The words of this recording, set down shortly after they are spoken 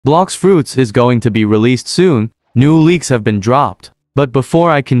Bloxfruits is going to be released soon. New leaks have been dropped. But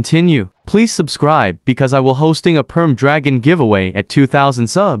before I continue, please subscribe because I will hosting a perm dragon giveaway at 2,000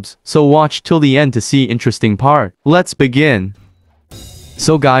 subs, so watch till the end to see interesting part. Let's begin.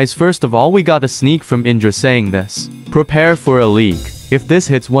 So guys, first of all we got a sneak from Indra saying this: prepare for a leak. If this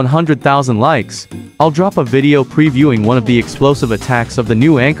hits 100,000 likes, I'll drop a video previewing one of the explosive attacks of the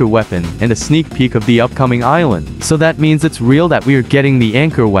new anchor weapon and a sneak peek of the upcoming island. So that means it's real that we are getting the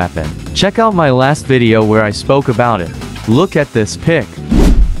anchor weapon. Check out my last video where I spoke about it. Look at this pic.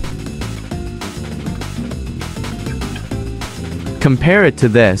 Compare it to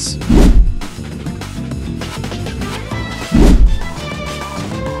this.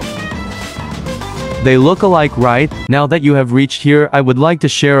 They look alike, right? Now that you have reached here, I would like to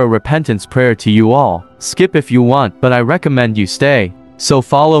share a repentance prayer to you all. Skip if you want, but I recommend you stay. So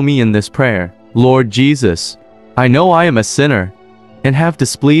follow me in this prayer. Lord Jesus, I know I am a sinner and have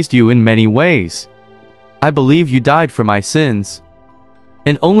displeased you in many ways. I believe you died for my sins,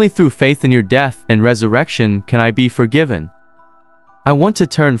 and only through faith in your death and resurrection can I be forgiven. I want to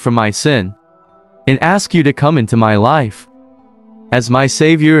turn from my sin and ask you to come into my life as my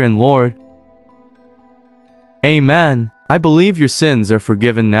Savior and Lord. Amen. I believe your sins are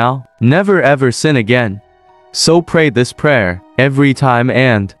forgiven now. Never ever sin again. So pray this prayer every time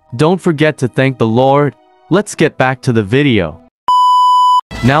and don't forget to thank the Lord. Let's get back to the video.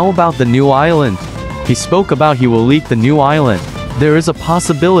 Now about the new island. He spoke about he will leak the new island. There is a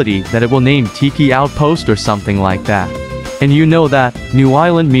possibility that it will name Tiki Outpost or something like that. And you know that new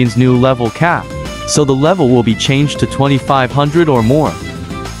island means new level cap. So the level will be changed to 2500 or more.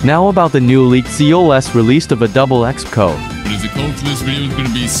 Now about the new leaked ZOS released of a double exp code. The code for this video is going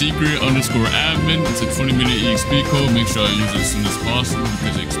to be secret_admin. It's a 20-minute EXP code. Make sure I use it as soon as possible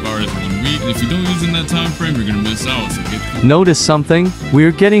because it expires in 1 week. And if you don't use it in that time frame, you're going to miss out. So Notice something?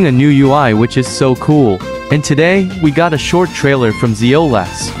 We're getting a new UI which is so cool. And today, we got a short trailer from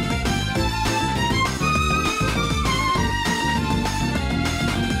ZOS.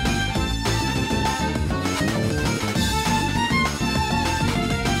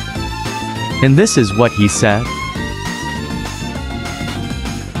 And this is what he said.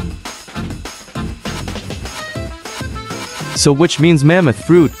 So which means mammoth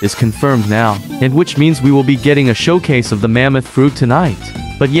fruit is confirmed now, and which means we will be getting a showcase of the mammoth fruit tonight.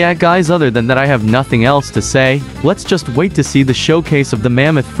 But yeah guys, other than that I have nothing else to say. Let's just wait to see the showcase of the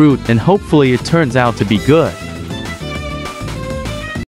mammoth fruit and hopefully it turns out to be good.